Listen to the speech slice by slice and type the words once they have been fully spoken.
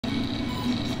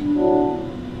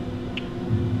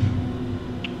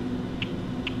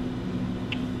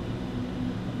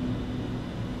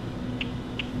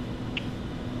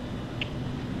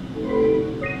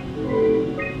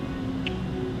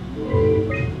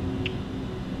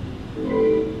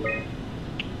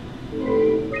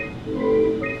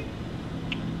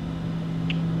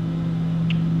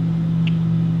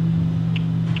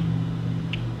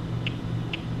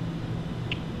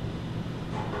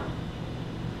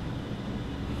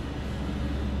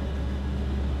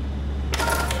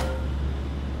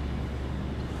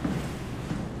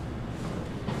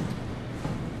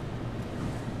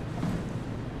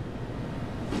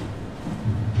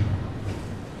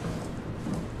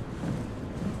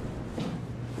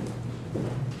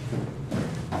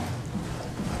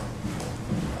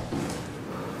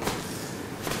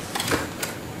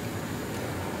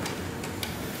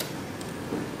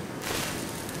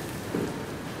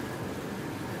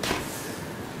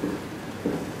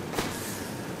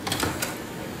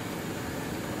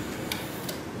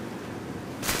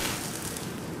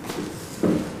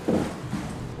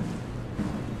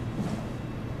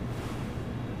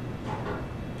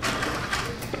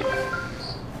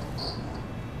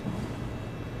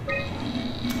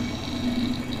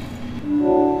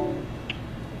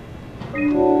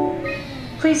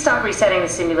Please stop resetting the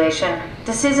simulation.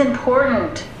 This is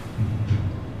important.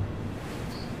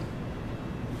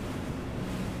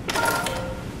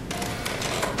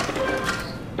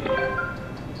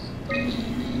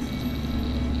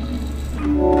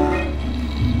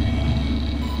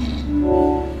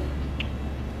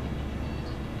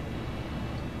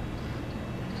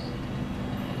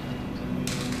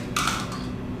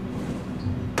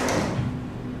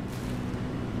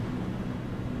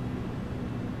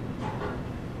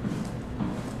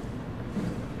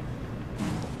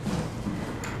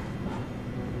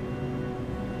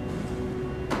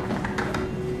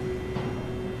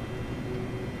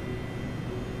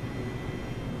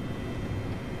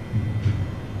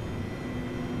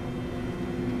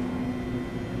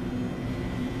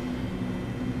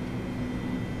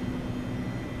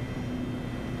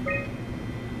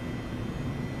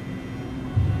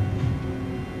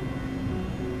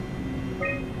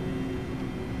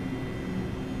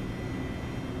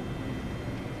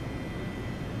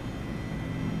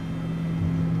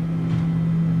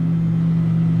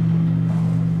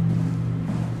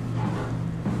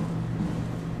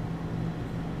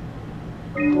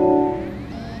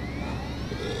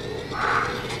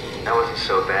 That wasn't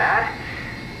so bad.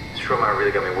 Soma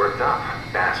really got me worked up,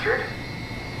 bastard.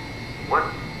 What?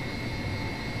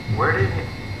 Where did...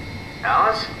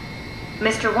 Alice?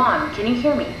 Mr. Wan, can you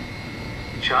hear me?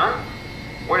 Chun?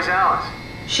 Where's Alice?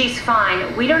 She's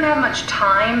fine. We don't have much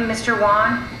time, Mr.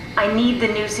 Wan. I need the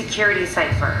new security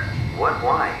cipher. What?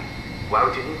 Why? Why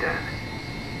would you need that?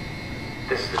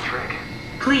 This is the trick.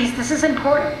 Please, this is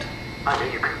important. I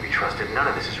knew you couldn't be trusted. None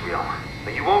of this is real.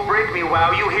 But you won't break me,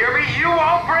 WoW. You hear me? You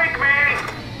won't break me!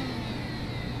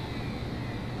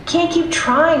 Can't keep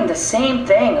trying the same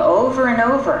thing over and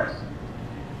over.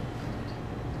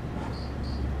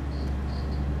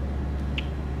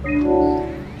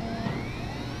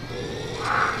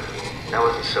 That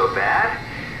wasn't so bad.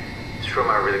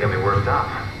 Soma really got me worked up,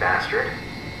 bastard.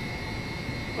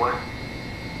 What?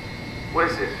 What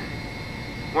is this?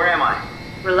 Where am I?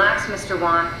 Relax, Mr.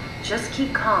 Wan. Just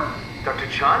keep calm. Dr.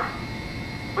 Chun?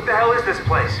 What the hell is this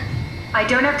place? I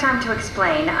don't have time to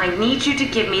explain. I need you to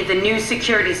give me the new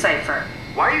security cipher.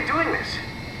 Why are you doing this?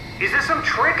 Is this some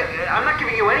trick? I'm not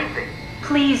giving you anything.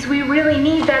 Please, we really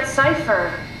need that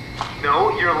cipher.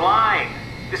 No, you're lying.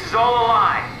 This is all a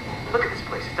lie. Look at this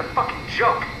place. It's a fucking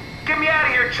joke. Get me out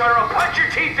of here, Chun, or I'll punch your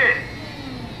teeth in!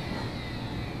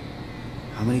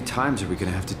 How many times are we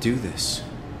gonna have to do this?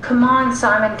 Come on,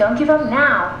 Simon. Don't give up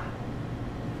now.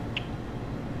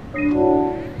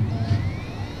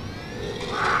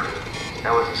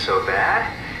 That wasn't so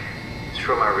bad.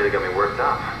 Soma really got me worked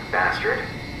up, bastard.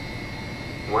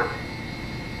 What?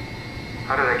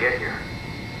 How did I get here?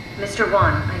 Mr.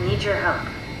 Wan, I need your help.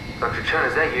 Dr. Chun,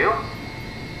 is that you?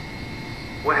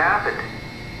 What happened?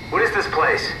 What is this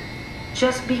place?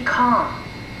 Just be calm.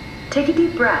 Take a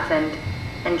deep breath and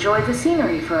enjoy the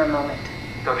scenery for a moment.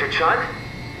 Dr. Chun?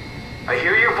 I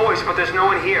hear your voice, but there's no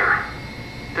one here.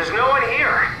 There's no one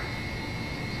here.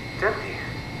 It's empty.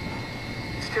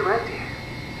 It's too empty.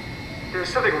 There's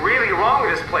something really wrong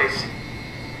with this place.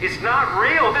 It's not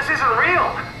real. This isn't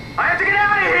real. I have to get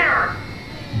out of here!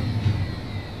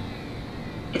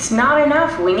 It's not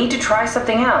enough. We need to try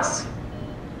something else.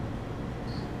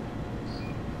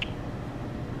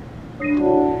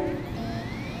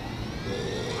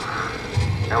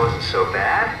 That wasn't so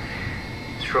bad.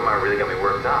 Soma really got me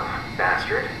worked up,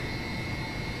 bastard.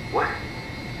 What?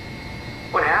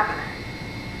 What happened?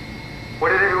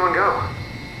 Where did everyone go?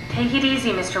 Take it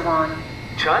easy, Mr. Wan.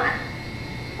 Chun?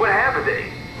 What happened?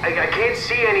 I can't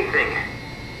see anything.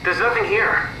 There's nothing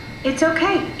here. It's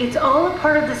okay. It's all a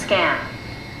part of the scam.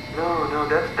 No,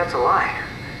 that's a lie.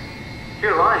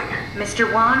 You're lying.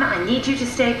 Mr. Wan, I need you to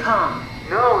stay calm.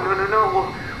 No.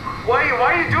 Well, why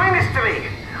are you doing this to me?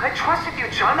 I trusted you,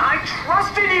 Chun. I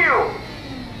trusted you!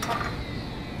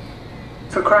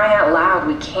 For crying out loud,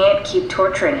 we can't keep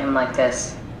torturing him like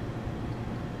this.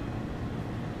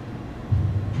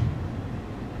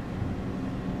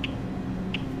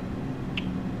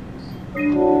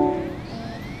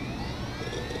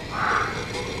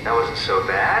 That wasn't so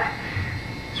bad.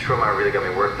 Soma really got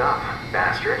me worked up,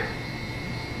 bastard.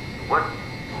 What?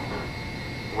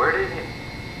 Where did it...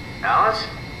 Alice?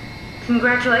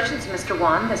 Congratulations, Mr.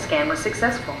 Wan. The scam was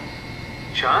successful.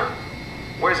 Chun?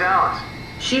 Where's Alice?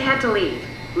 She had to leave.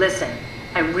 Listen,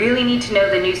 I really need to know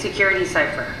the new security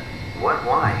cipher. What?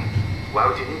 Why? Why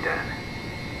would you need that?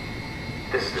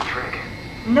 This is the trick.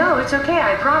 No, it's okay,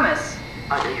 I promise.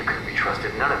 I knew you couldn't be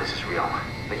trusted. None of this is real.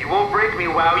 But you won't break me,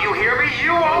 WoW. You hear me?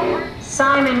 You won't...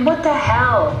 Simon, what the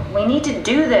hell? We need to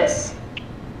do this.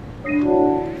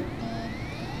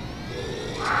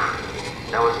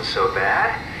 That wasn't so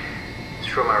bad.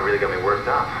 Soma really got me worked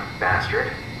up,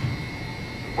 bastard.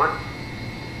 What?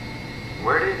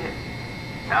 Where did it...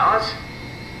 Alice?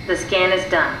 The scan is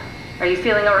done. Are you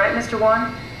feeling alright, Mr.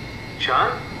 Wan?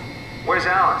 Chun? Where's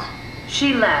Alice?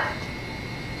 She left.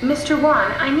 Mr.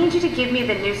 Wan, I need you to give me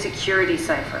the new security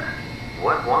cipher.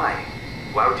 What? Why?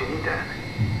 Why would you need that?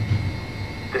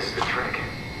 This is the trick.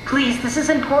 Please, this is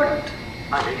important.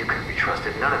 I knew you couldn't be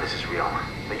trusted. None of this is real.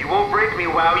 But you won't break me,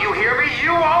 WoW. You hear me?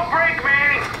 You won't break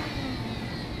me!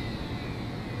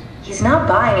 He's not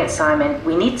buying it, Simon.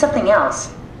 We need something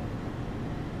else.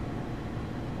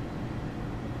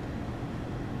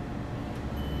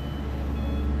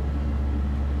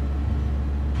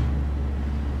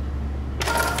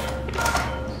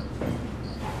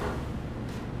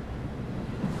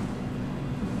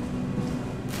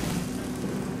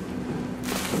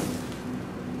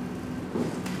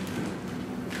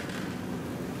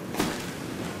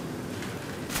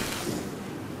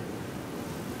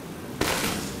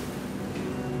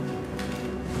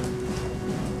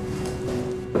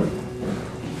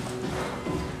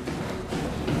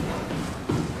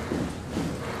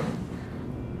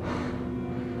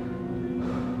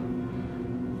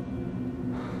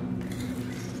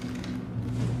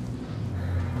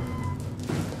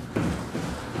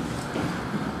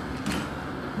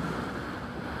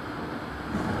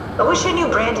 I wish I knew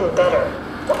Brandon better.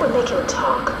 What would make him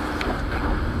talk?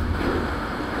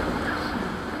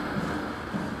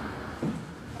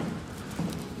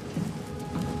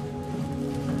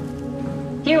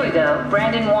 Here we go,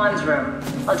 Brandon Wan's room.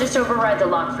 I'll just override the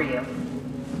lock for you.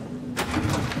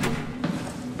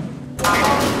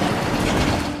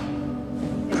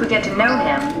 If we get to know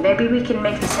him, maybe we can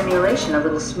make the simulation a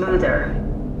little smoother.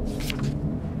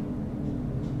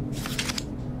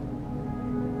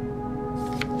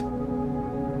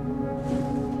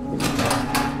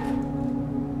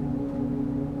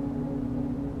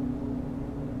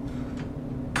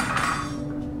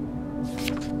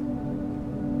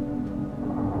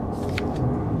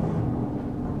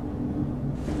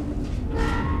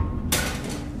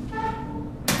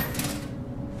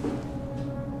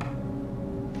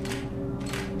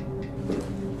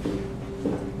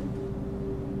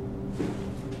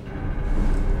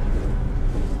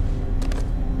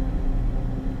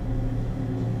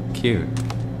 Cute.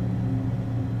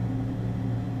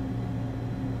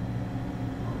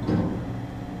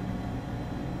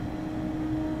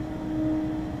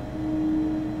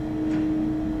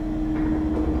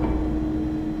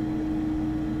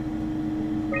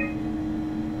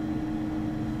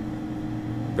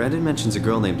 Brandon mentions a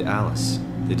girl named Alice.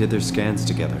 They did their scans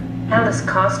together. Alice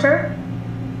Coster?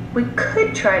 We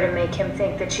could try to make him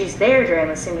think that she's there during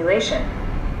the simulation.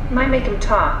 Might make him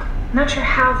talk. Not sure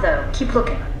how, though. Keep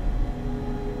looking.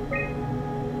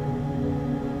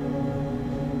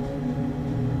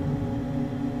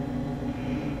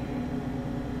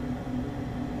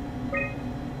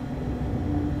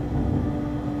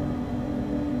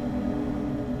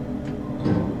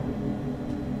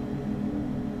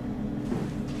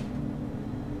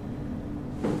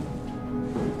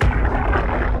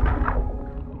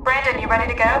 Brandon, you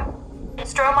ready to go?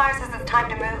 Stromeyer says it's time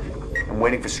to move. I'm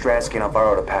waiting for Stratsky and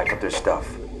Alvaro to pack up their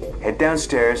stuff. Head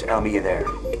downstairs and I'll meet you there.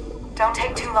 Don't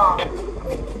take too long.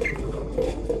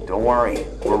 Don't worry,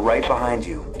 we're right behind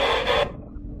you.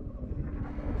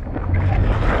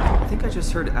 think I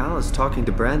just heard Alice talking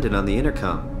to Brandon on the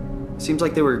intercom. Seems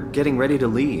like they were getting ready to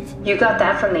leave. You got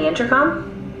that from the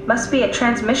intercom? Must be a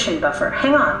transmission buffer.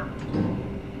 Hang on.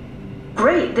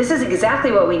 Great, this is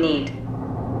exactly what we need.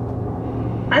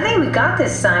 I think we got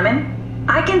this, Simon.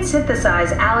 I can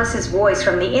synthesize Alice's voice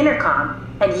from the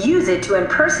intercom and use it to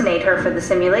impersonate her for the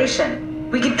simulation.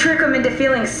 We can trick them into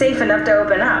feeling safe enough to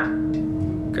open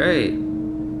up. Great.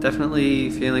 Definitely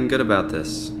feeling good about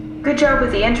this. Good job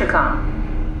with the intercom.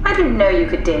 I didn't know you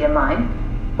could data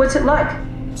mine. What's it like?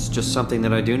 It's just something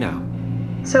that I do now.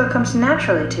 So it comes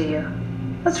naturally to you.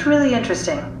 That's really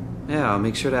interesting. Yeah, I'll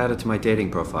make sure to add it to my dating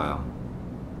profile.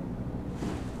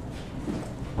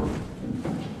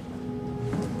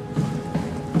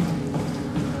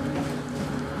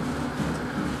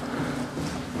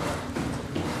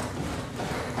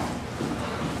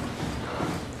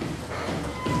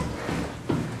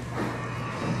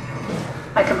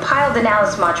 I compiled an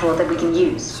Alice module that we can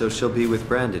use. So she'll be with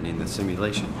Brandon in the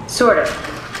simulation. Sort of.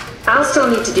 I'll still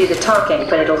need to do the talking,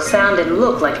 but it'll sound and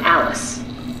look like Alice.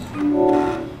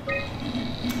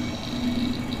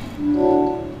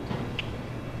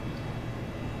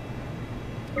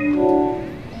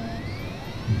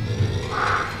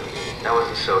 That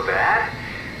wasn't so bad.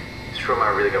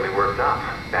 Stromae really got me worked up,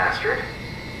 bastard.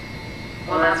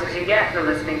 Well, that's what you get for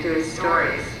listening to his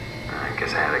stories. I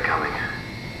guess I had it coming.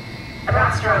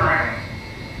 About Stromae.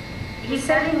 He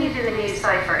said he needed a new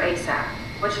cipher ASAP.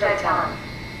 What should I tell him?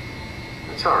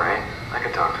 It's alright. I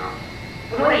can talk to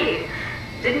him. Wait,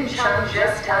 didn't Sean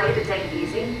just tell you to take it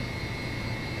easy?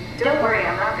 Don't worry,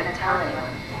 I'm not gonna tell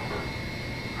anyone.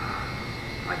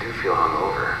 I do feel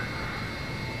hungover.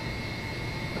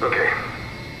 Okay.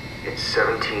 It's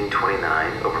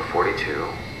 1729 over 42,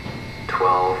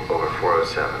 12 over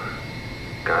 407.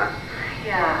 Got it?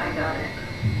 Yeah, I got it.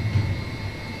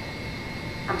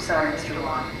 I'm sorry, Mr.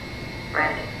 DeLong.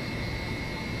 Brandon.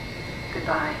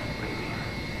 Goodbye. What do you mean?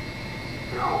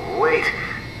 No, wait.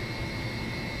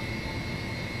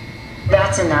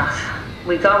 That's enough.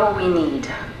 We got what we need.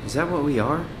 Is that what we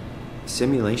are?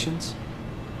 Simulations?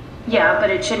 Yeah, but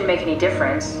it shouldn't make any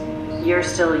difference. You're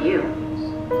still you.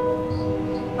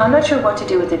 I'm not sure what to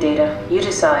do with the data. You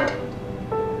decide.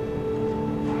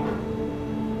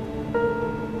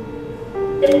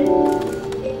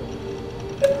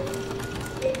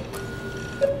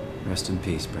 Rest in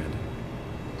peace, Brandon.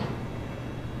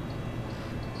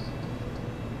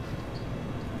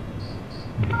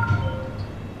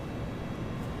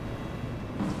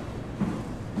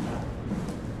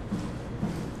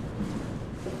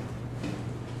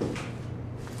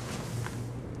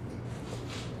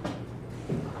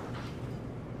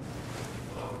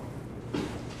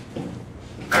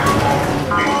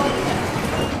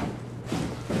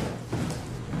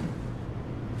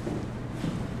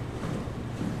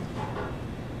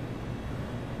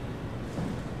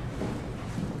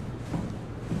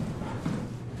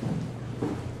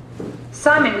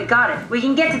 Simon, we got it. We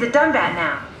can get to the Dunbat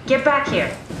now. Get back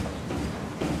here.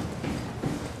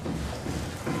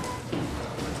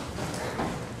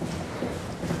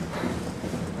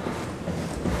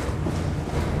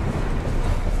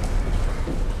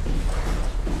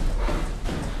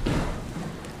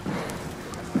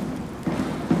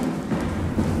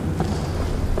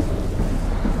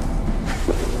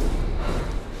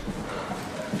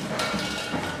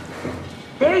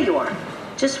 There you are.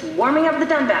 Just warming up the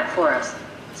Dunbat for us.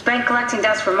 It's been collecting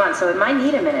dust for months, so it might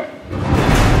need a minute.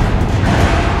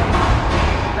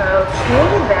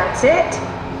 Okay, that's it.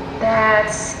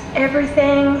 That's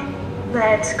everything.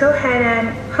 Let's go ahead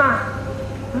and...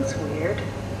 That's weird.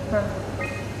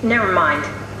 Never mind.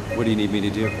 What do you need me to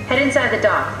do? Head inside the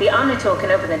dock. The Omnitool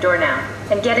can open the door now.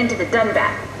 And get into the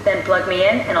Dunbat. Then plug me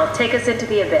in, and I'll take us into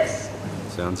the abyss.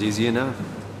 Sounds easy enough.